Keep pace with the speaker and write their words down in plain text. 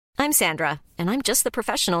I'm Sandra, and I'm just the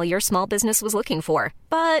professional your small business was looking for.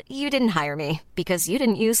 But you didn't hire me because you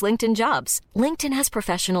didn't use LinkedIn Jobs. LinkedIn has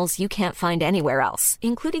professionals you can't find anywhere else,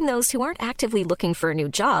 including those who aren't actively looking for a new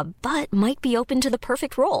job, but might be open to the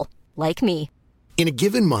perfect role, like me. In a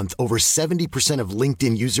given month, over 70% of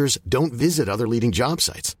LinkedIn users don't visit other leading job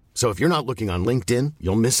sites. So if you're not looking on LinkedIn,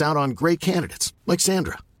 you'll miss out on great candidates like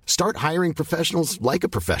Sandra. Start hiring professionals like a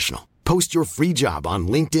professional. Post your free job on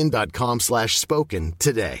linkedin.com/spoken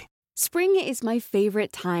today. Spring is my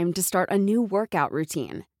favorite time to start a new workout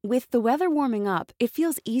routine. With the weather warming up, it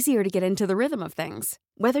feels easier to get into the rhythm of things.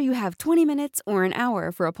 Whether you have 20 minutes or an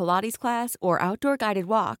hour for a Pilates class or outdoor guided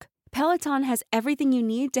walk, Peloton has everything you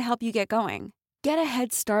need to help you get going. Get a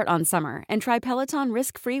head start on summer and try Peloton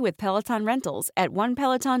risk-free with Peloton Rentals at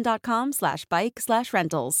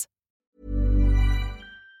onepeloton.com/bike/rentals.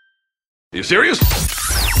 Are you serious?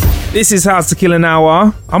 This is How to Kill an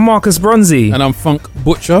Hour. I'm Marcus Bronzy. And I'm Funk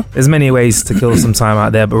Butcher. There's many ways to kill some time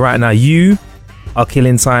out there, but right now you are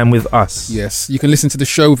killing time with us. Yes, you can listen to the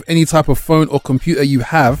show with any type of phone or computer you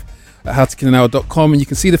have at howtokillanhour.com, and you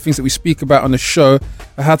can see the things that we speak about on the show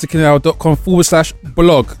at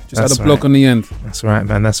howtokillanhour.com/blog. Just add a blog on the end. That's right,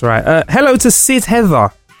 man. That's right. Hello to Sid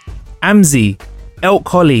Heather, Amzi, Elk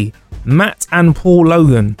Holly, Matt and Paul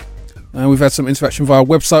Logan. And we've had some interaction via our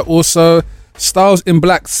website also. Styles in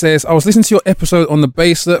Black says, I was listening to your episode on the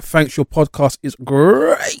bracelet. Thanks, your podcast is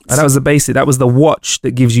great. That was the bracelet. That was the watch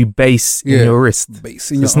that gives you bass in your wrist.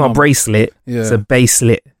 Bass in your it's not arm. a bracelet. Yeah. It's a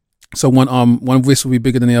bracelet. So one wrist will be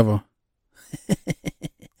bigger than the other.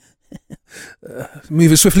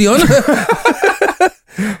 Moving swiftly on.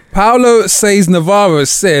 Paolo Says Navarro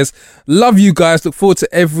says, love you guys, look forward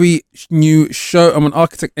to every new show. I'm an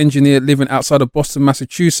architect engineer living outside of Boston,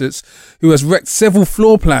 Massachusetts, who has wrecked several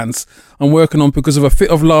floor plans I'm working on because of a fit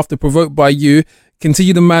of laughter provoked by you.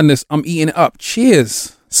 Continue the madness, I'm eating it up.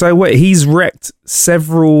 Cheers. So wait, he's wrecked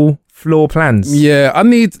several floor plans? Yeah, I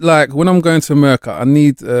need, like, when I'm going to America, I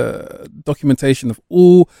need documentation of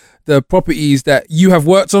all the properties that you have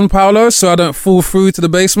worked on, Paolo, so I don't fall through to the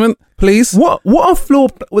basement, please. What are floor...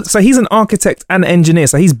 So he's an architect and engineer,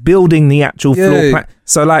 so he's building the actual floor plan.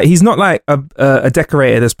 So, like, he's not like a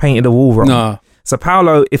decorator that's painted a wall wrong. Nah. So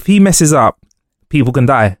Paolo, if he messes up, people can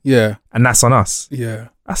die. Yeah. And that's on us. Yeah.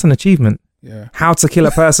 That's an achievement. Yeah. How to kill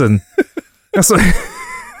a person. That's what...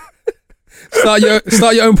 Start your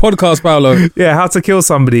own podcast, Paolo. Yeah, how to kill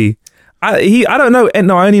somebody. I don't know.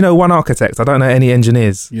 No, I only know one architect. I don't know any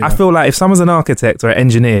engineers. Yeah. I feel like if someone's an architect or an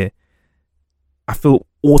engineer, I feel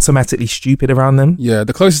automatically stupid around them. Yeah,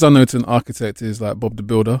 the closest I know to an architect is like Bob the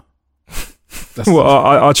Builder. That's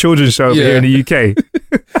our children's show over here in the UK.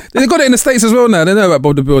 They got it in the States as well now. They know about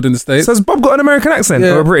Bob the Builder in the States. So has Bob got an American accent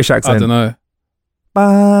or a British accent? I don't know.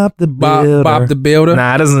 Bob the Builder. Bob the Builder.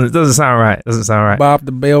 Nah, it doesn't sound right. Doesn't sound right. Bob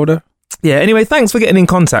the Builder. Yeah, anyway, thanks for getting in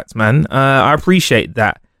contact, man. I appreciate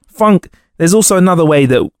that. Funk, there's also another way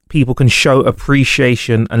that people can show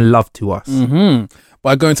appreciation and love to us. Mm-hmm.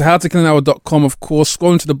 By going to howtokillanhour.com, of course,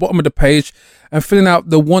 scrolling to the bottom of the page and filling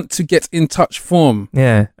out the want to get in touch form.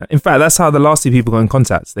 Yeah. In fact, that's how the last two people got in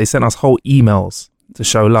contact. They sent us whole emails to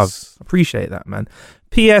show love. Appreciate that, man.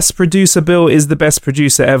 P.S. Producer Bill is the best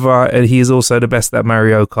producer ever, and he is also the best at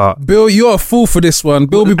Mario Kart. Bill, you're a fool for this one.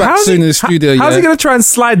 Bill will be back soon in the studio. How's he going to try and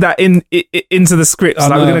slide that into the scripts?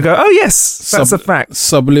 Like we're going to go, oh yes, that's a fact.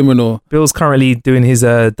 Subliminal. Bill's currently doing his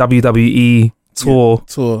WWE tour.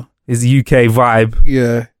 His UK vibe.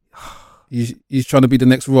 Yeah. He's trying to be the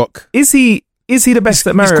next Rock. Is he the best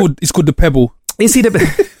at Mario? It's called the Pebble. Is he the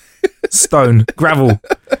best? Stone, gravel.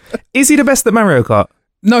 Is he the best at Mario Kart?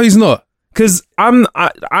 No, he's not. Because I'm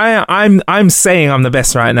saying I'm the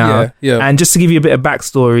best right now. Yeah. And just to give you a bit of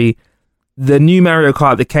backstory, the new Mario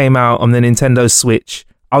Kart that came out on the Nintendo Switch,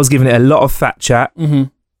 I was giving it a lot of fat chat. Mm-hmm.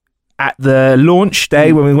 At the launch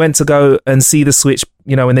day when we went to go and see the Switch,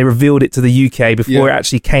 you know, when they revealed it to the UK before it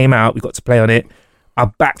actually came out, we got to play on it. I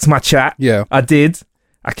backed my chat. Yeah, I did.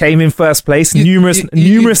 I came in first place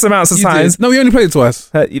numerous amounts of times. No, we only played it twice.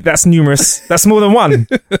 That's numerous. That's more than one.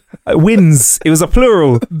 Wins. It was a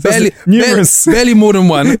plural. Numerous. Barely more than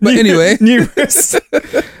one. But anyway. Numerous.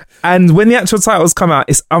 And when the actual titles come out,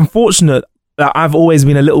 it's unfortunate that I've always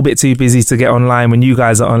been a little bit too busy to get online when you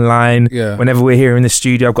guys are online. Yeah. Whenever we're here in the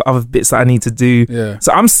studio, I've got other bits that I need to do. Yeah.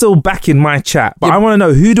 So I'm still backing my chat. But I want to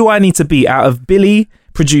know, who do I need to beat out of Billy,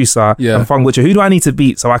 producer, and Funk Butcher? Who do I need to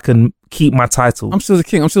beat so I can keep my title? I'm still the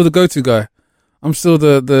king. I'm still the go-to guy. I'm still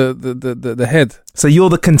the head. So you're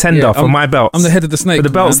the contender for my belts. I'm the head of the snake. For the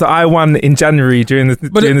belts that I won in January during the...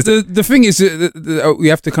 But the thing is, we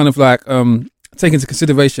have to kind of like take into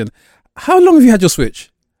consideration, how long have you had your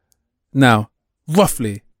Switch? Now,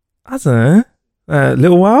 roughly. I don't know. A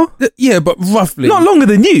little while? Yeah, but roughly. Not longer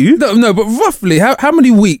than you. No, but roughly. How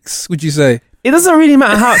many weeks would you say? It doesn't really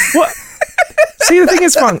matter how... What? See, the thing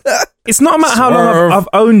is, Funk, it's not about how long I've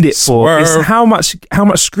owned it for. It's how much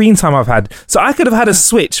screen time I've had. So I could have had a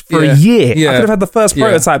Switch for a year. I could have had the first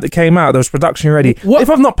prototype that came out that was production ready. If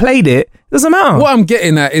I've not played it, it doesn't matter. What I'm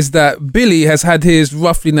getting at is that Billy has had his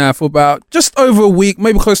roughly now for about just over a week,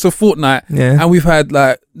 maybe close to a fortnight. Yeah. And we've had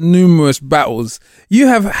like numerous battles. You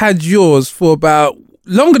have had yours for about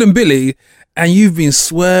longer than Billy. And you've been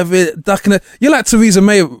swerving, ducking it. You're like Theresa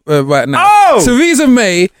May right now. Oh! Theresa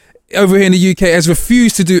May over here in the UK has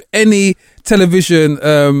refused to do any television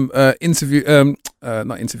interview,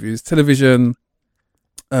 not interviews, television,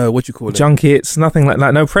 what do you call it? Junkets, nothing like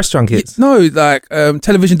that. No press junkets. No, like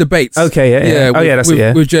television debates. Okay, yeah.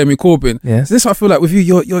 With Jeremy Corbyn. Yeah. So this is what I feel like with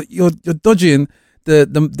you. You're dodging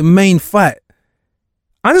the main fight.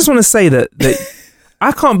 I just want to say that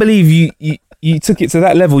I can't believe you took it to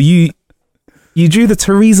that level. You drew the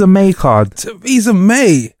Theresa May card. Theresa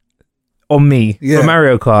May. On me. For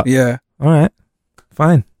Mario Kart. Yeah. All right.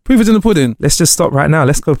 Fine. Proof is in the pudding. Let's just stop right now.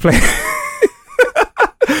 Let's go play.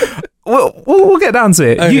 We'll get down to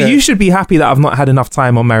it. Okay. You should be happy that I've not had enough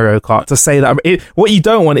time on Mario Kart to say that. What you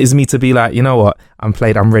don't want is me to be like, you know what? I'm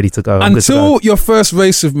ready to go. Until your first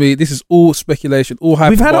race with me, this is all speculation, all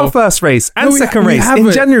hyperbole. We've had our first race and second race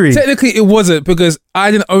in January. Technically, it wasn't because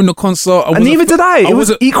I didn't own the console. And neither did I. It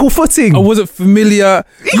was equal footing. I wasn't familiar.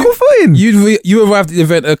 Equal footing. You arrived at the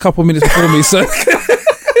event a couple of minutes before me, so...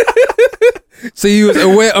 So you was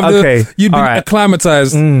aware of you'd been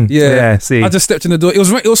acclimatized. Yeah. See, I just stepped in the door. It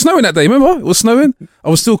was snowing that day. Remember? It was snowing. I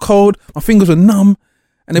was still cold. My fingers were numb,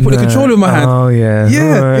 and they put the controller in my hand. Oh yeah.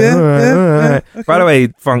 Yeah. Okay. By the way,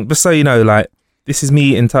 Funk, just so you know, like this is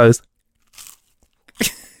me eating toast.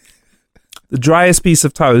 The driest piece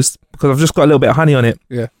of toast because I've just got a little bit of honey on it.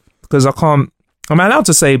 Yeah. Because I can't. Am I allowed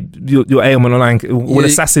to say your ailment online? Will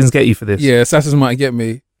assassins get you for this? Yeah, assassins might get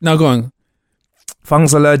me. Now go on.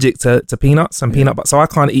 Funk's allergic to peanuts and peanut butter, so I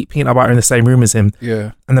can't eat peanut butter in the same room as him.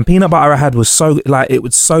 Yeah. And the peanut butter I had was so it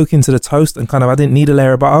would soak into the toast and I didn't need a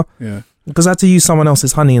layer of butter. Yeah. Because I had to use someone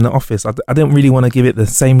else's honey in the office. I didn't really want to give it the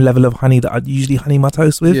same level of honey that I'd usually honey my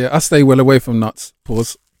toast with. Yeah, I stay well away from nuts.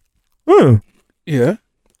 Pause. Yeah.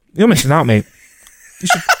 You're missing out, mate. You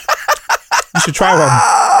should try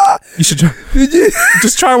one. You should try. Did you?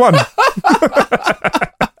 Just try one.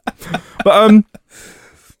 But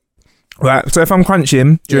right, so if I'm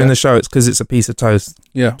crunching during the show, it's because it's a piece of toast.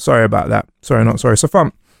 Yeah. Sorry about that. Sorry, not sorry. So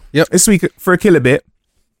fun. Yep. This week, for a killer bit,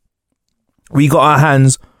 we got our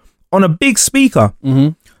hands on a big speaker.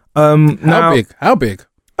 Mm-hmm. How big?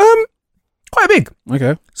 Quite big.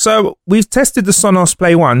 Okay. So we've tested the Sonos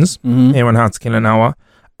Play 1s here on How to Kill an Hour.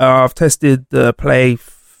 I've tested the Play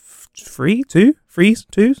 2s,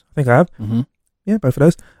 I think I have. Mm-hmm. Yeah, both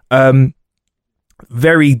of those.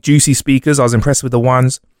 Very juicy speakers. I was impressed with the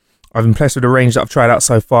ones. I've been impressed with the range that I've tried out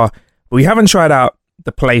so far. But we haven't tried out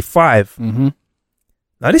the Play 5. Mm-hmm.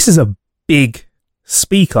 Now, this is a big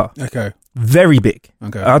speaker. Okay. Very big.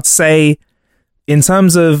 Okay. I'd say, in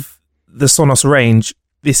terms of the Sonos range,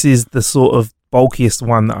 this is the sort of bulkiest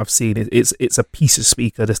one that I've seen. It's a piece of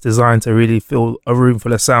speaker that's designed to really fill a room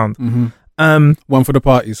full of sound. Mm-hmm. One for the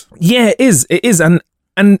parties. Yeah, it is. And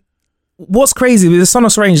what's crazy with the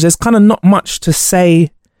Sonos range, there's kind of not much to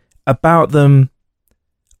say about them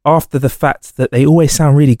after the fact that they always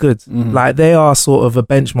sound really good. Mm-hmm. Like they are sort of a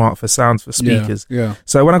benchmark for sounds for speakers. Yeah.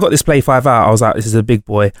 So when I got this Play 5 out, I was like, this is a big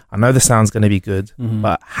boy. I know the sound's going to be good,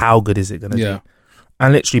 but how good is it going to be?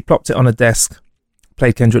 And literally plopped it on a desk,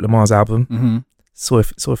 played Kendrick Lamar's album, saw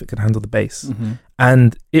if it could handle the bass.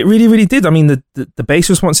 And it really, really did. I mean, the bass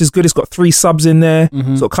response is good. It's got 3 subs in there,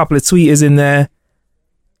 it's got a couple of tweeters in there.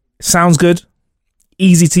 Sounds good,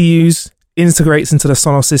 easy to use, integrates into the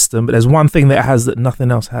Sonos system, but there's one thing that it has that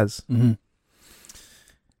nothing else has.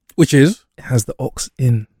 Which is? It has the aux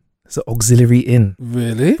in. It's an auxiliary in.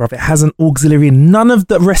 Really? Bruv, it has an auxiliary in. None of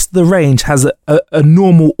the rest of the range has a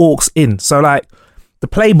normal aux in. So like the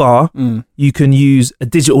play bar, you can use a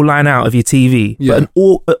digital line out of your TV, but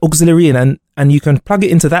an auxiliary in, and you can plug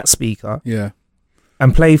it into that speaker. Yeah.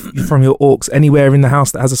 And play from your aux anywhere in the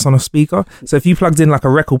house that has a Sonos speaker. So if you plugged in like a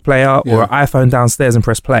record player or an iPhone downstairs and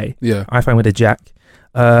press play, iPhone with a jack,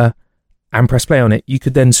 and press play on it, you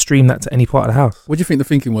could then stream that to any part of the house. What do you think the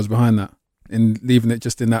thinking was behind that, in leaving it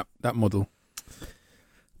just in that model?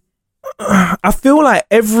 I feel like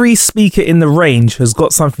every speaker in the range has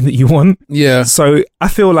got something that you want. Yeah. So I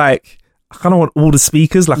feel like I kind of want all the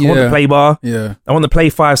speakers. Like I want the play bar. Yeah. I want the Play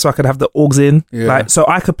 5 so I could have the aux in. Yeah. Like so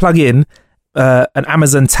I could plug in an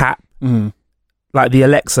Amazon Tap, like the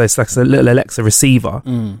Alexa, it's like a little Alexa receiver.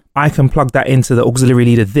 I can plug that into the auxiliary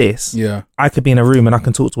lead of this. Yeah. I could be in a room and I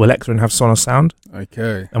can talk to Alexa and have Sonos sound.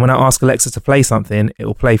 Okay. And when I ask Alexa to play something, it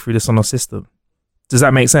will play through the Sonos system. Does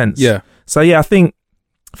that make sense? Yeah. So yeah, I think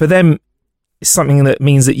for them, it's something that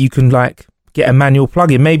means that you can like get a manual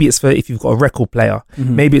plug-in. Maybe it's for if you've got a record player.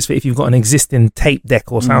 Maybe it's for if you've got an existing tape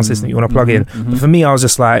deck or sound system you want to plug in. But for me, I was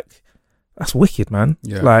just like, that's wicked, man.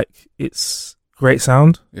 Yeah. Like, it's great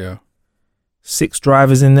sound. Yeah. 6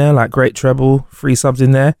 drivers in there, like great treble, 3 subs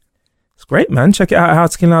in there. It's great, man. Check it out at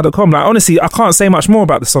howtokill.com. Like, honestly, I can't say much more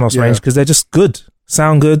about the Sonos range because they're just good.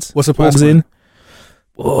 Sound good. What's the price in?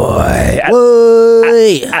 Boy.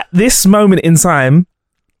 At this moment in time,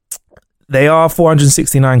 they are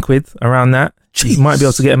 469 quid, around that. Jeez. You might be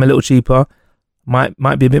able to get them a little cheaper. Might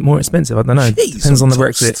be a bit more expensive. I don't know. Depends on the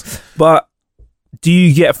Brexit. But do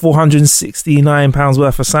you get £469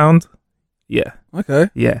 worth of sound? Yeah. Okay.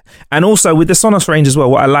 Yeah. And also with the Sonos range as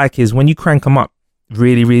well, what I like is when you crank them up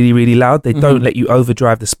really, really, really loud, they don't let you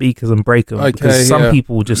overdrive the speakers and break them. Okay, because some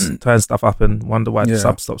people just turn stuff up and wonder why the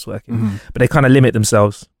sub stops working. But they kind of limit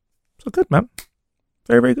themselves. So good, man.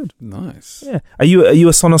 Very, very good. Nice. Yeah. Are you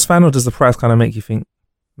a Sonos fan, or does the price kind of make you think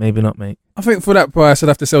maybe not, mate? I think for that price, I'd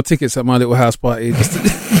have to sell tickets at my little house party.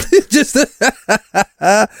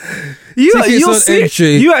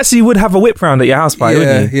 You actually would have a whip round at your house party,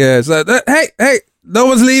 wouldn't you? Yeah. It's like, hey, no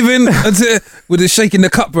one's leaving. We're just shaking the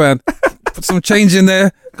cup round. Put some change in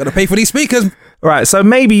there. Got to pay for these speakers. Right. So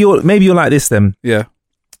maybe you're like this then. Yeah.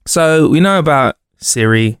 So we know about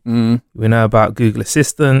Siri. We know about Google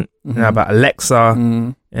Assistant. We know about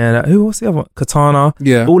Alexa. And what's the other one? Cortana.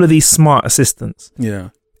 Yeah. All of these smart assistants. Yeah.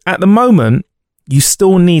 At the moment, you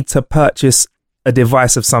still need to purchase a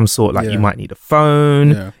device of some sort. Like you might need a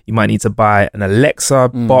phone. Yeah. You might need to buy an Alexa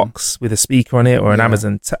box with a speaker on it, or an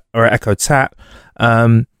Amazon or an Echo Tap.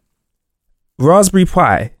 Raspberry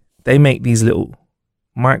Pi, they make these little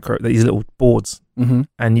boards,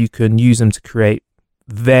 and you can use them to create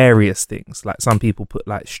various things. Like some people put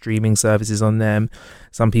like streaming services on them.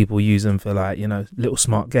 Some people use them for like, little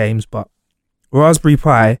smart games. But Raspberry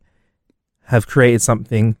Pi have created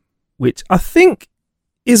something which I think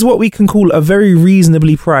is what we can call a very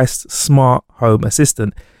reasonably priced smart home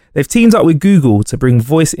assistant. They've teamed up with Google to bring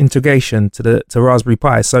voice integration to Raspberry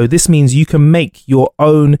Pi. So this means you can make your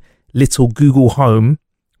own little Google Home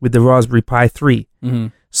with the Raspberry Pi 3.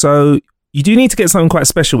 So you do need to get something quite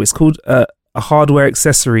special. It's called a hardware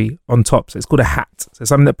accessory on top. So it's called a hat. So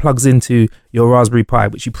something that plugs into your Raspberry Pi,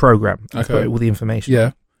 which you program. Okay. All the information.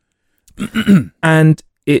 Yeah. And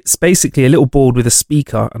it's basically a little board with a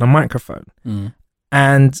speaker and a microphone.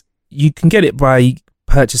 And you can get it by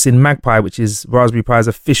purchasing Magpie, which is Raspberry Pi's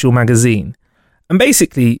official magazine. And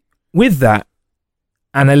basically, with that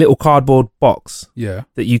and a little cardboard box that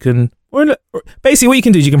you can... basically, what you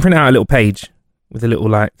can do is you can print out a little page with a little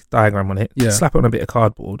like diagram on it, slap it on a bit of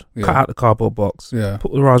cardboard, cut out the cardboard box,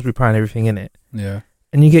 put the Raspberry Pi and everything in it,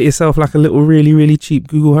 and you get yourself like a little really, really cheap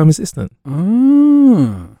Google Home Assistant.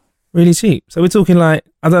 Really cheap. So we're talking like,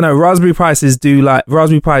 I don't know, Raspberry Pis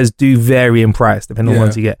do vary in price depending on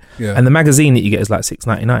ones you get. And the magazine that you get is like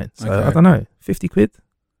 $6.99. So I don't know, 50 quid,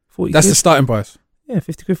 40 That's quid. the starting price. Yeah,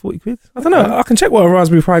 50 quid, 40 quid. I don't know. I can check what a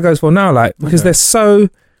Raspberry Pi goes for now, like, because there's so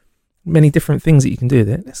many different things that you can do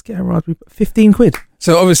there. Let's get a Raspberry Pi. 15 quid.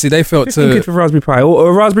 So obviously they felt 15 quid for Raspberry Pi. Or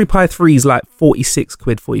a Raspberry Pi 3 is like 46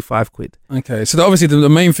 quid, 45 quid. Okay. So obviously the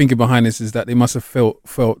main thinking behind this is that they must have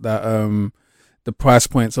felt that the price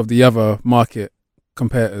points of the other market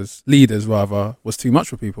leaders was too much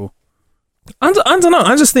for people. I don't know.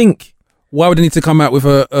 I just think, why would they need to come out with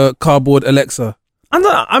a cardboard Alexa?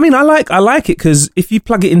 I mean, I like it because if you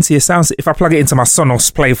plug it into your sound, if I plug it into my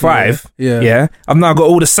Sonos Play 5, I've now got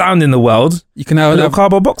all the sound in the world. You can have a little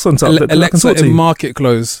cardboard box on top. Alexa in market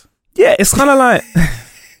clothes. Yeah, it's kind of like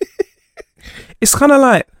it's kind of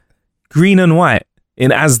like green and white in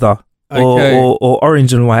Asda. Or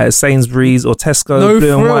orange and white at Sainsbury's or Tesco,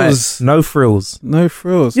 blue and white. No frills.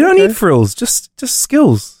 You don't need frills, just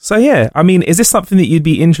skills. So yeah, I mean, is this something that you'd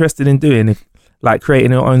be interested in doing, if, like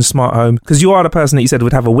creating your own smart home? Because you are the person that you said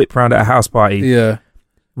would have a whip round at a house party. Yeah.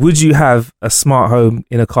 Would you have a smart home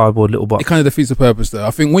in a cardboard little box? It kind of defeats the purpose, though.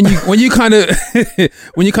 I think when you kind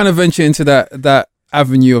of venture into that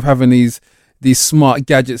avenue of having these smart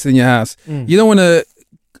gadgets in your house, you don't want to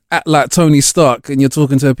act like Tony Stark and you're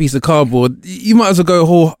talking to a piece of cardboard. You might as well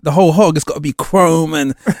go the whole hog. It's got to be chrome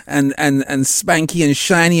and spanky and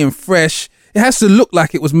shiny and fresh. It has to look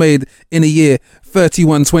like it was made in a year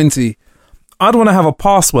 3120. I'd want to have a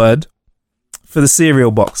password for the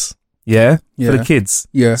cereal box. Yeah, for the kids.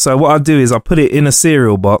 Yeah. So what I'd do is I'd put it in a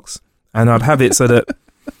cereal box and I'd have it so that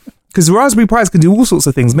because Raspberry Pis can do all sorts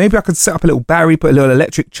of things. Maybe I could set up a little battery, put a little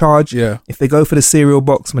electric charge. Yeah. If they go for the cereal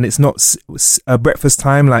box when it's not breakfast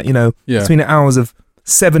time, like, you know, between the hours of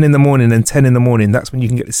 7 in the morning and 10 in the morning, that's when you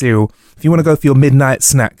can get the cereal. If you want to go for your midnight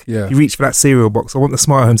snack, you reach for that cereal box. I want the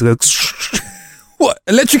smart home to go. What?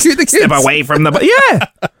 Electrocute the kids? Step away from the.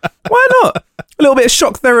 Yeah. Why not? A little bit of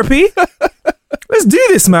shock therapy. Let's do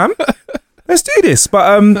this, man. Let's do this.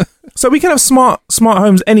 But so we can have smart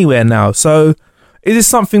homes anywhere now. So is this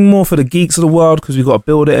something more for the geeks of the world because we've got to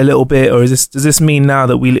build it a little bit, or does this mean now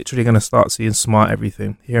that we literally going to start seeing smart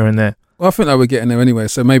everything here and there? Well, I think that we're getting there anyway.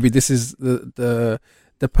 So maybe this is the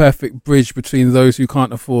perfect bridge between those who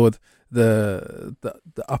can't afford the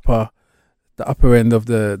upper end of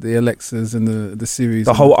the Alexas and the Series.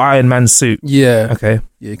 The whole Iron Man suit. Yeah. Okay.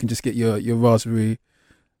 Yeah, you can just get your raspberry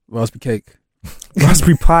cake.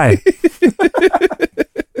 Raspberry Pi.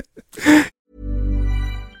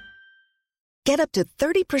 Get up to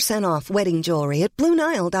 30% off wedding jewelry at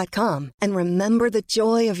BlueNile.com and remember the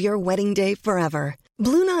joy of your wedding day forever.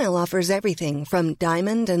 Blue Nile offers everything from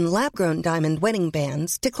diamond and lab-grown diamond wedding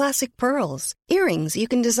bands to classic pearls, earrings you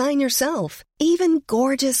can design yourself, even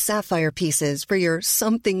gorgeous sapphire pieces for your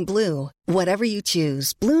something blue. Whatever you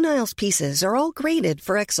choose, Blue Nile's pieces are all graded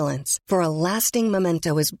for excellence, for a lasting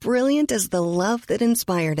memento as brilliant as the love that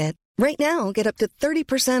inspired it. Right now, get up to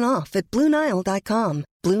 30% off at BlueNile.com.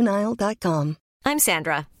 BlueNile.com. I'm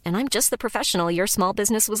Sandra, and I'm just the professional your small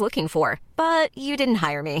business was looking for. But you didn't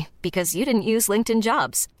hire me because you didn't use LinkedIn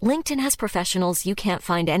Jobs. LinkedIn has professionals you can't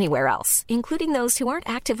find anywhere else, including those who aren't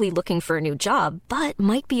actively looking for a new job, but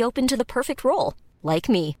might be open to the perfect role, like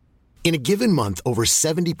me. In a given month, over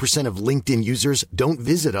 70% of LinkedIn users don't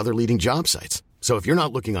visit other leading job sites. So if you're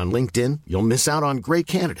not looking on LinkedIn, you'll miss out on great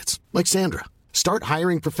candidates like Sandra. Start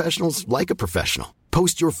hiring professionals like a professional.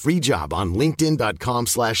 Post your free job on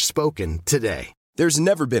linkedin.com/spoken today. There's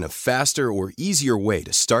never been a faster or easier way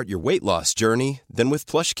to start your weight loss journey than with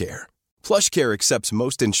PlushCare. PlushCare accepts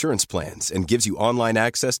most insurance plans and gives you online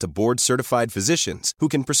access to board-certified physicians who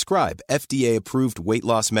can prescribe FDA-approved weight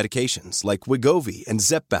loss medications like Wegovy and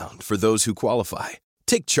Zepbound for those who qualify.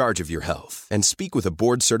 Take charge of your health and speak with a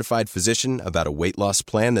board-certified physician about a weight loss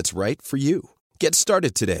plan that's right for you. Get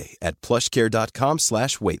started today at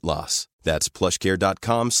plushcare.com/weightloss. That's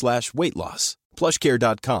plushcare.com/weightloss.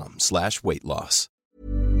 plushcare.com/weightloss.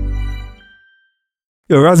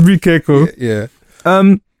 Yo, Raspberry Keiko. Yeah.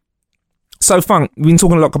 So Funk, we've been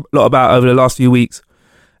talking a lot about over the last few weeks,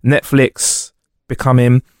 Netflix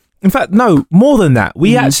becoming, in fact, no, more than that.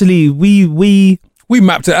 We actually, we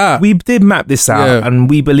mapped it out. We did map this out, and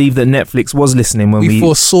we believe that Netflix was listening when we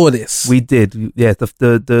foresaw this. We did. Yeah,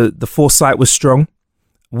 the foresight was strong.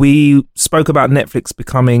 We spoke about Netflix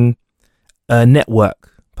becoming a network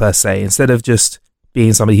per se, instead of just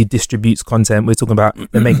being somebody who distributes content. We're talking about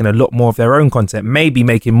they're making a lot more of their own content, maybe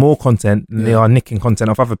making more content than they are nicking content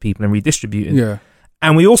off other people and redistributing. Yeah.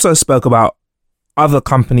 And we also spoke about other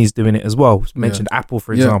companies doing it as well. We mentioned Apple,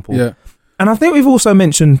 for example. Yeah. And I think we've also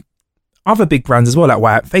mentioned other big brands as well, like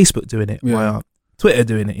why Facebook doing it, why Twitter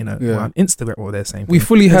doing it, why Instagram, what they're saying. We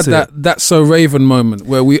fully had that So Raven moment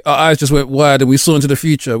where our eyes just went wide and we saw into the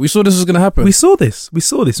future. We saw this was going to happen. We saw this.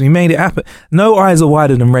 We made it happen. No eyes are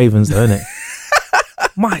wider than Ravens, though, isn't it?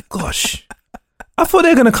 My gosh. I thought they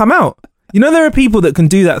were going to come out. There are people that can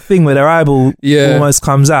do that thing where their eyeball almost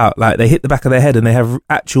comes out, like they hit the back of their head and they have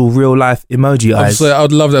actual real life emoji eyes.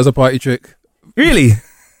 I'd love that as a party trick. Really?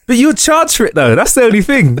 But you'll charge for it though. That's the only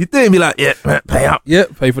thing. You're doing me like, pay up. Yeah,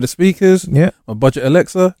 pay for the speakers. Yeah. My budget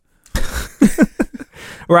Alexa.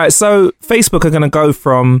 Right, so Facebook are going to go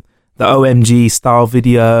from the OMG style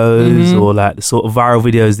videos or like the sort of viral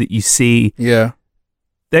videos that you see. Yeah.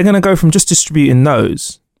 They're going to go from just distributing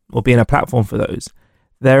those or being a platform for those.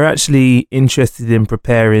 They're actually interested in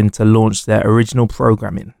preparing to launch their original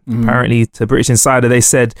programming. Apparently, to British Insider, they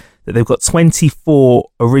said that they've got 24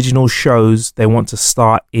 original shows they want to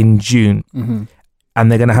start in June. And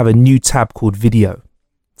they're going to have a new tab called Video.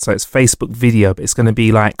 So it's Facebook Video, but it's going to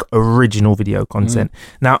be like original video content.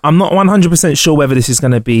 Now, I'm not 100% sure whether this is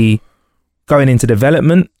going to be going into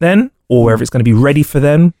development then, or whether it's going to be ready for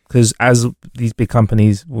them. Because as these big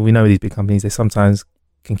companies, we know these big companies, they sometimes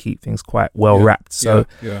can keep things quite well wrapped. So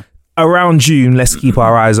around June, let's keep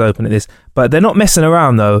our eyes open at this. But they're not messing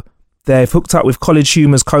around though. They've hooked up with College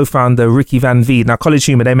Humor's co-founder Ricky Van Vliet. Now College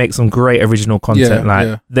Humor, they make some great original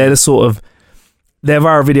content. They're the sort of, their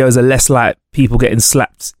viral videos are less like people getting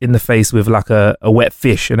slapped in the face with like a wet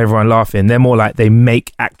fish and everyone laughing. They're more like they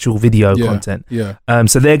make actual video content.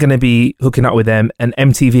 So they're going to be hooking up with them. An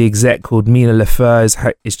MTV exec called Mina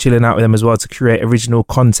Lefeur is chilling out with them as well to create original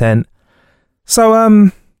content. So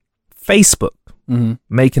Facebook,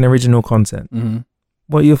 making original content.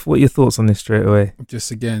 What are your thoughts on this straight away?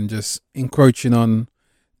 Just encroaching on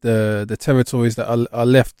the territories that are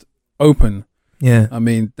left open. Yeah. I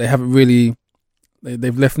mean, they haven't really.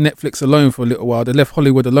 They've left Netflix alone for a little while. They left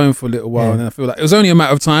Hollywood alone for a little while, and I feel like it was only a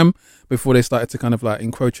matter of time before they started to kind of like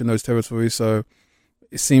encroach in those territories. So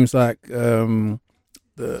it seems like the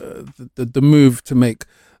move to make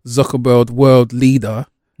Zuckerberg world leader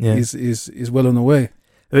is well on the way.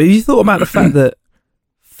 Have you thought about the fact that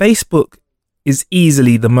Facebook is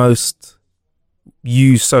easily the most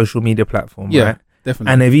used social media platform, right?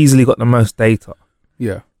 Definitely. And they've easily got the most data.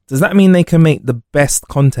 Yeah. Does that mean they can make the best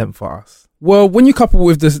content for us? Well, when you couple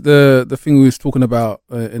with this, the thing we was talking about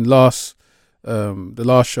in the last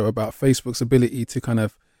show about Facebook's ability to kind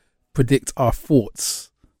of predict our thoughts,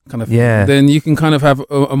 kind of, then you can kind of have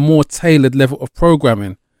a more tailored level of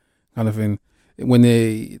programming, kind of in when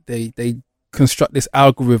they construct this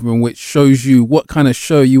algorithm which shows you what kind of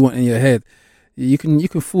show you want in your head. You can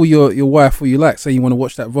fool your wife or you like. Say you want to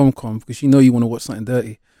watch that rom-com because you know you want to watch something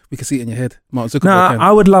dirty. We can see it in your head. Mark Zuckerberg.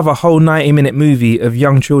 I would love a whole 90-minute movie of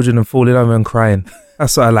young children and falling over and crying.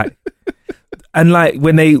 That's what I like. And like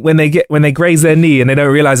when they graze their knee and they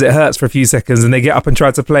don't realize it hurts for a few seconds and they get up and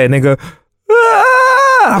try to play and they go,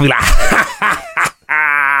 I'll be like,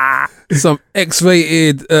 some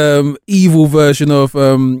X-rated evil version of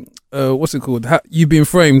what's it called? You Being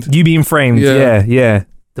Framed. You Being Framed. Yeah.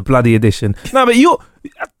 The bloody edition. No, but you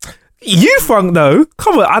Funk though.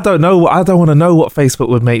 Come on, I don't want to know what Facebook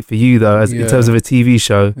would make for you though, in terms of a TV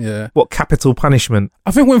show. Yeah. What capital punishment?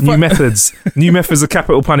 I think new methods of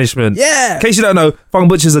capital punishment. Yeah. In case you don't know, Funk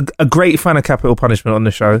Butcher's a great fan of capital punishment on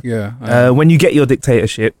the show. Yeah. When you get your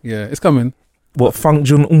dictatorship. Yeah, it's coming. What Funk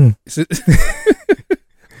Jun?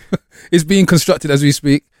 It's being constructed as we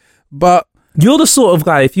speak. But you're the sort of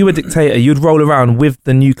guy, if you were a dictator, you'd roll around with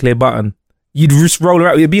the nuclear button. You'd just roll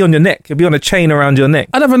around. It'd be on your neck. It'd be on a chain around your neck.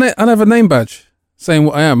 I'd have a name badge saying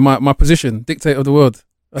what I am, my position, dictator of the world.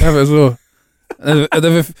 I'd have it as well. I'd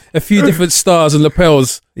have a few different stars and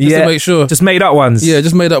lapels just to make sure. Just made up ones. Yeah,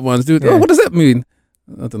 just made up ones, dude. Yeah. Oh, what does that mean?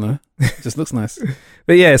 I don't know. It just looks nice.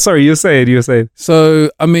 But yeah, sorry, you were saying.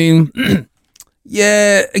 So I mean,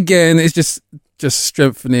 again, it's just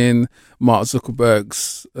strengthening Mark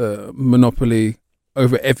Zuckerberg's monopoly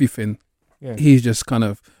over everything. Yeah. He's just kind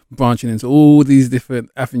of branching into all these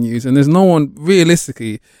different avenues, and there's no one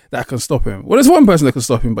realistically that can stop him. Well, there's one person that can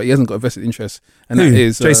stop him, but he hasn't got a vested interest, and that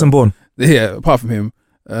is Jason Bourne. Yeah, apart from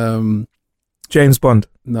him, James Bond.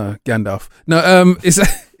 No, Gandalf. No, it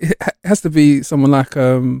has to be someone like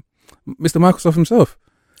Mr. Microsoft himself.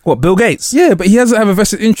 What, Bill Gates? Yeah, but he doesn't have a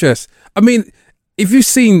vested interest. I mean, if you've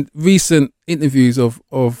seen recent interviews of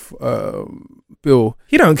Bill,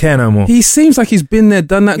 he don't care no more. He seems like he's been there,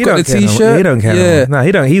 done that, got the t-shirt. He don't care no more. No,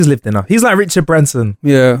 he don't. He's lived enough. He's like Richard Branson.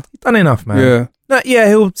 Yeah. He's done enough, man. Yeah.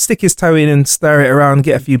 He'll stick his toe in and stir it around,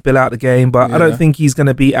 get a few bill out the game, but I don't think he's going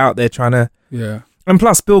to be out there trying to... Yeah. And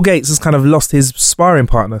plus, Bill Gates has kind of lost his sparring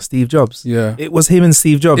partner, Steve Jobs. Yeah. It was him and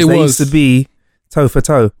Steve Jobs. They used to be toe for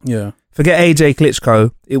toe. Yeah. Forget AJ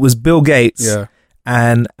Klitschko. It was Bill Gates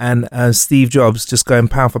and Steve Jobs just going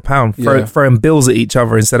pound for pound, throwing bills at each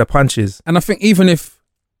other instead of punches. And I think even if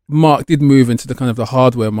Mark did move into the kind of the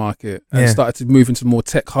hardware market and started to move into more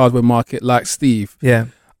tech hardware market like Steve,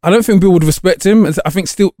 I don't think Bill would respect him. I think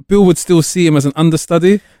Bill would still see him as an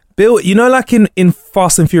understudy. Bill, you know, like in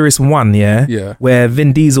Fast and Furious 1, where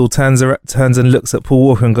Vin Diesel turns and looks at Paul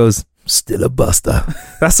Walker and goes, "Still a buster."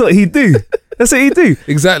 That's what he'd do. That's what he'd do.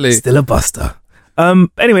 Exactly. Still a buster.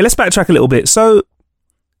 Anyway, let's backtrack a little bit. So,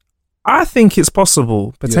 I think it's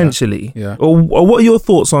possible, potentially. Yeah. Or what are your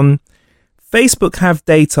thoughts on Facebook have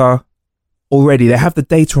data already? They have the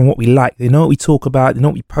data on what we like. They know what we talk about. They know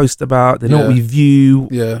what we post about. They know what we view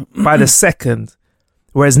by the second.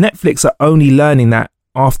 Whereas Netflix are only learning that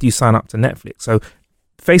after you sign up to Netflix. So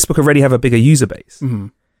Facebook already have a bigger user base. Mm-hmm.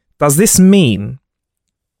 Does this mean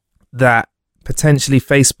that potentially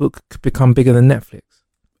Facebook could become bigger than Netflix?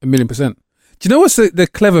 1,000,000%. Do you know what's the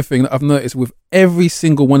clever thing that I've noticed with every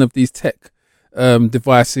single one of these tech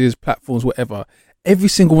devices, platforms, whatever? Every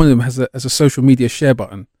single one of them has a social media share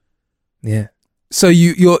button. Yeah. So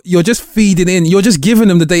you're just feeding in. You're just giving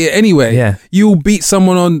them the data anyway. Yeah. You'll beat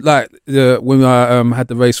someone on like when I had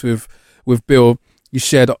the race with Bill. I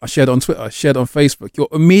shared on Twitter, shared on Facebook. You're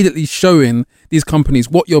immediately showing these companies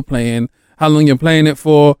what you're playing, how long you're playing it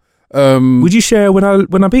for. Would you share when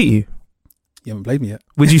I beat you? You haven't played me yet.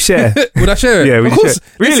 Would you share? Would I share it? Yeah, of course.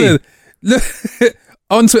 Share. Really? Listen, look,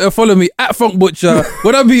 on Twitter, follow me at Funk Butcher.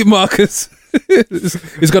 When I beat Marcus,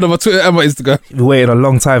 it's got on my Twitter and my Instagram. You've waited a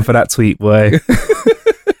long time for that tweet, boy.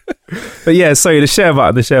 But yeah, sorry, the share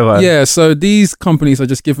button. Yeah, so these companies are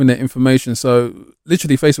just giving their information. So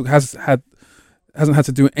literally, Facebook hasn't had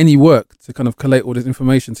to do any work to kind of collate all this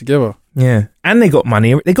information together. Yeah, and they got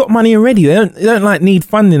money. They got money already. They don't like need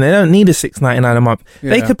funding. They don't need a $6.99 a month. Yeah.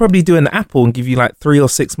 They could probably do an Apple and give you like 3 or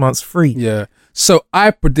 6 months free. Yeah. So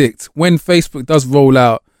I predict when Facebook does roll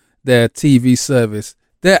out their TV service,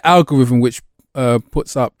 their algorithm, which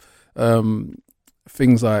puts up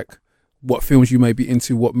things like what films you may be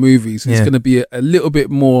into, what movies, is going to be a little bit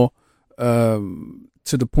more to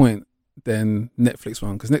the point than Netflix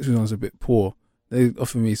one, because Netflix one's a bit poor. They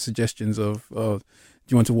offer me suggestions of, do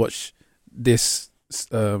you want to watch this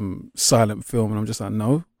silent film? And I'm just like,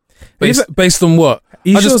 no. Based on what?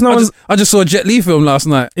 I just saw a Jet Li film last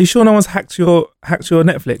night. Are you sure no one's hacked your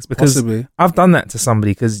Netflix? Because possibly. I've done that to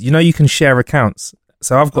somebody, because you know you can share accounts.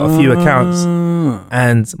 So I've got a few accounts,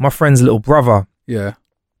 and my friend's little brother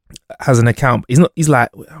has an account. He's like,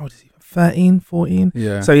 how old is he? 13, 14?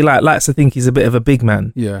 Yeah. So he likes to think he's a bit of a big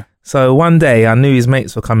man. Yeah. So one day I knew his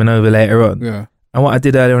mates were coming over later on. Yeah. And what I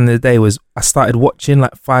did earlier in the day was I started watching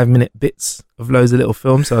like 5-minute bits of loads of little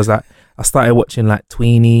films. So I started watching like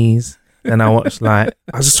Tweenies. Then I watched I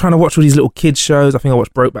was just trying to watch all these little kids shows. I think I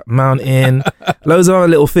watched Brokeback Mountain, loads of other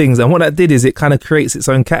little things. And what that did is it kind of creates its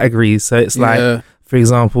own categories. So it's like, for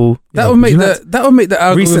example, that would make the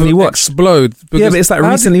algorithm explode. Yeah, but it's like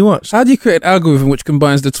recently watched. How do you create an algorithm which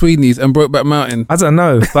combines the Tweenies and Brokeback Mountain? I don't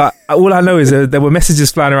know, but all I know is there were messages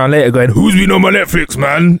flying around later going, "Who's been on my Netflix,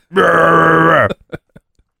 man?"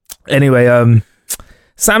 Anyway,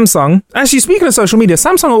 Samsung. Actually, speaking of social media,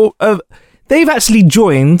 Samsung, they've actually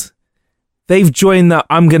joined. They've joined the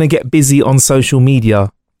 "I'm gonna get busy on social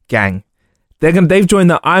media" gang. They've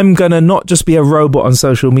joined that I'm going to not just be a robot on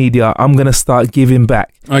social media, I'm going to start giving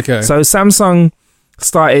back. Okay. So Samsung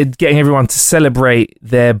started getting everyone to celebrate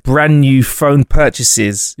their brand new phone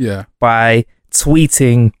purchases by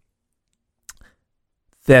tweeting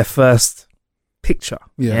their first picture.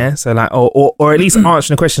 Yeah. So like, or at least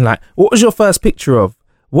answering a question like, what was your first picture of?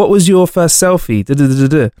 What was your first selfie?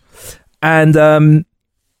 And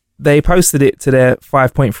they posted it to their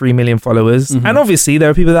 5.3 million followers. Mm-hmm. And obviously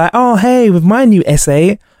there are people like, oh, hey, with my new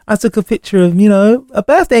essay, I took a picture of, a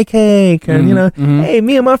birthday cake and, hey,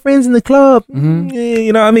 me and my friends in the club. Mm-hmm.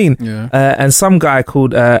 You know what I mean? Yeah. And some guy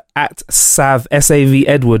called at Sav, S-A-V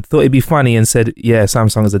Edward, thought it'd be funny and said, yeah,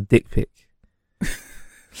 Samsung is a dick pic.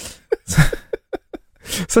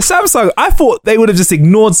 So Samsung, I thought they would have just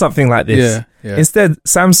ignored something like this. Yeah. Instead,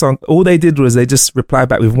 Samsung, all they did was they just replied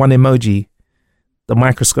back with one emoji. The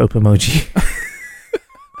microscope emoji.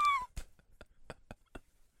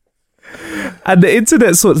 And the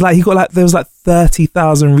internet sort of there was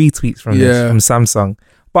 30,000 retweets from this from Samsung.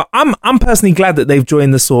 But I'm personally glad that they've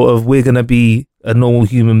joined the sort of we're gonna be a normal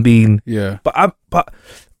human being. Yeah. But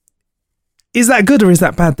is that good or is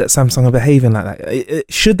that bad that Samsung are behaving like that?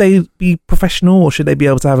 Should they be professional or should they be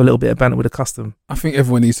able to have a little bit of banter with a custom? I think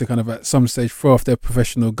everyone needs to kind of at some stage throw off their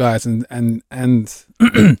professional guys and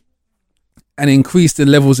and increase the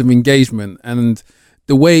levels of engagement. And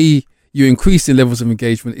the way you increase the levels of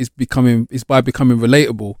engagement is by becoming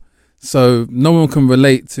relatable. So no one can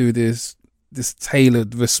relate to this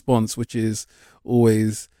tailored response, which is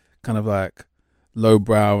always kind of like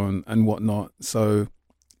lowbrow and whatnot. So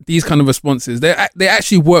these kind of responses, they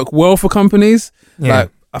actually work well for companies. Yeah.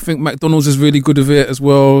 Like I think McDonald's is really good with it as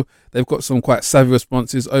well. They've got some quite savvy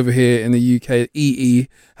responses over here in the UK. EE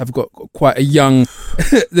have got quite a young,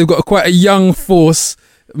 they've got quite a young force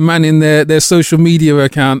manning their social media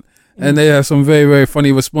account, and they have some very, very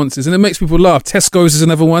funny responses, and it makes people laugh. Tesco's is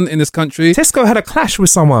another one in this country. Tesco had a clash with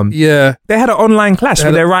someone. Yeah, they had an online clash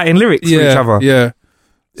where they're writing lyrics for each other. Yeah,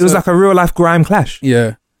 it was like a real life grime clash.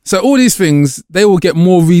 Yeah, so all these things, they will get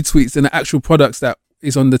more retweets than the actual products that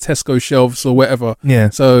is on the Tesco shelves or whatever. Yeah.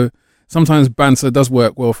 So sometimes banter does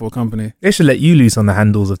work well for a company. They should let you loose on the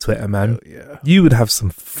handles of Twitter, man. Yeah. You would have some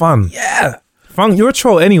fun. Yeah. Fun. You're a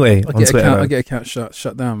troll anyway on Twitter. I get account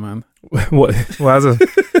shut down, man. What?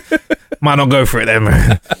 Might not go for it then,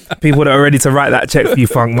 man. People that are ready to write that check for you,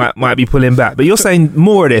 Funk, might be pulling back. But you're saying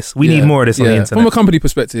more of this. We need more of this on the internet. From a company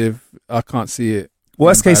perspective, I can't see it.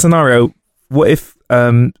 Worst case scenario, what if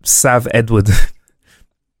Sav Edward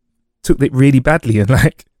took it really badly and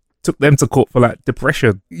took them to court for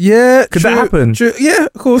depression? Yeah, could that happen? True. Yeah,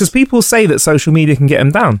 of course. Because people say that social media can get them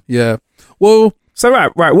down. Yeah. Well, so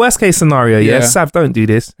right. Worst case scenario, yeah. Sav, don't do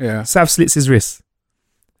this. Yeah. Sav slits his wrist.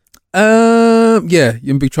 Yeah, you're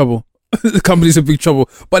in big trouble. The company's in big trouble,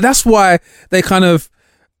 but that's why they kind of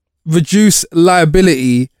reduce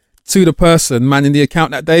liability to the person manning the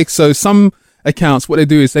account that day. So some accounts, what they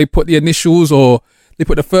do is they put the initials or they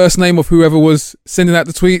put the first name of whoever was sending out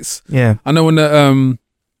the tweets. Yeah. I know on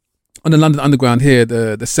the London Underground here,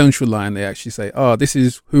 the Central line, they actually say, "Oh, this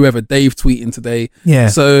is whoever Dave tweeting today." Yeah.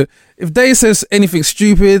 So if Dave says anything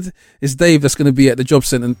stupid, it's Dave that's going to be at the job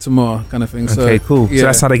centre tomorrow, kind of thing. Okay, so, cool. Yeah. So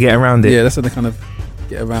that's how they get around it. Yeah, that's how they kind of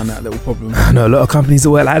get around that little problem. I know a lot of companies that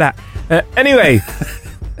work like that. Anyway,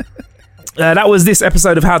 that was this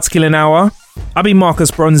episode of How to Kill an Hour. I've been Marcus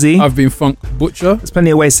Bronzy. I've been Funk Butcher. There's plenty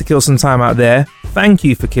of ways to kill some time out there. Thank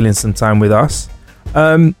you for killing some time with us.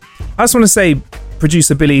 I just want to say,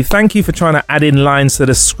 Producer Billy, thank you for trying to add in lines to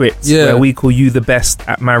the script where we call you the best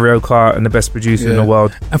at Mario Kart and the best producer in the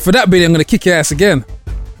world. And for that, Billy, I'm going to kick your ass again.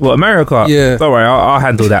 What, Mario Kart? Yeah. Don't worry, I'll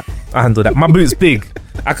handle that. My boot's big.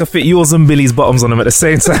 I can fit yours and Billy's bottoms on them at the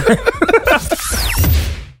same time.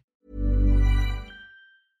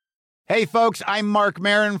 Hey folks, I'm Mark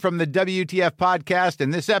Maron from the WTF Podcast,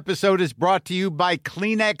 and this episode is brought to you by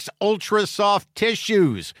Kleenex Ultra Soft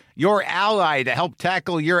Tissues, your ally to help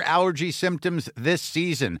tackle your allergy symptoms this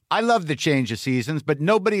season. I love the change of seasons, but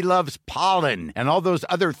nobody loves pollen and all those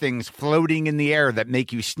other things floating in the air that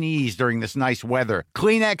make you sneeze during this nice weather.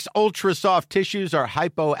 Kleenex Ultra Soft Tissues are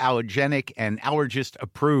hypoallergenic and allergist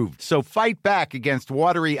approved, so fight back against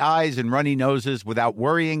watery eyes and runny noses without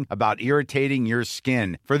worrying about irritating your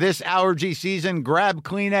skin. For this allergy season, grab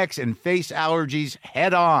Kleenex and face allergies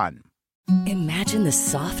head on. Imagine the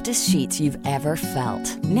softest sheets you've ever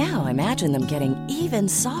felt. Now imagine them getting even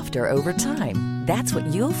softer over time. That's what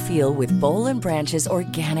you'll feel with Boll & Branch's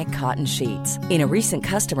organic cotton sheets. In a recent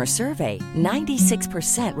customer survey,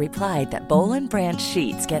 96% replied that Boll & Branch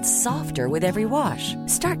sheets get softer with every wash.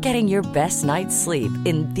 Start getting your best night's sleep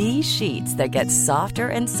in these sheets that get softer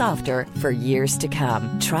and softer for years to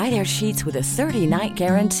come. Try their sheets with a 30-night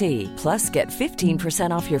guarantee. Plus, get 15%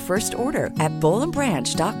 off your first order at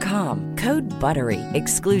bollandbranch.com. Code BUTTERY.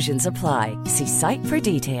 Exclusions apply. See site for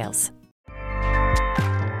details.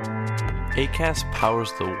 Acast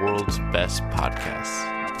powers the world's best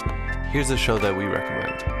podcasts. Here's a show that we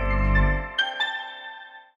recommend.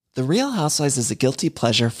 The Real Housewives is a guilty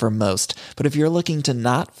pleasure for most, but if you're looking to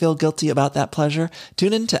not feel guilty about that pleasure,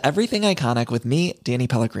 tune in to Everything Iconic with me, Danny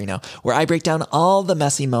Pellegrino, where I break down all the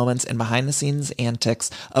messy moments and behind-the-scenes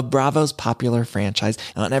antics of Bravo's popular franchise.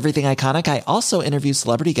 And on Everything Iconic, I also interview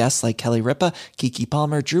celebrity guests like Kelly Ripa, Keke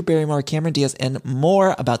Palmer, Drew Barrymore, Cameron Diaz, and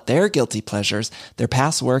more about their guilty pleasures, their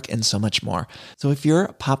past work, and so much more. So if you're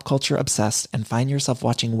pop culture obsessed and find yourself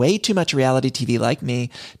watching way too much reality TV like me,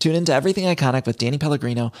 tune in to Everything Iconic with Danny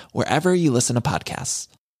Pellegrino, wherever you listen to podcasts.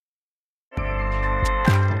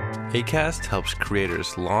 Acast helps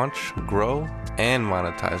creators launch, grow, and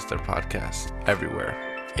monetize their podcasts everywhere.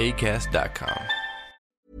 Acast.com.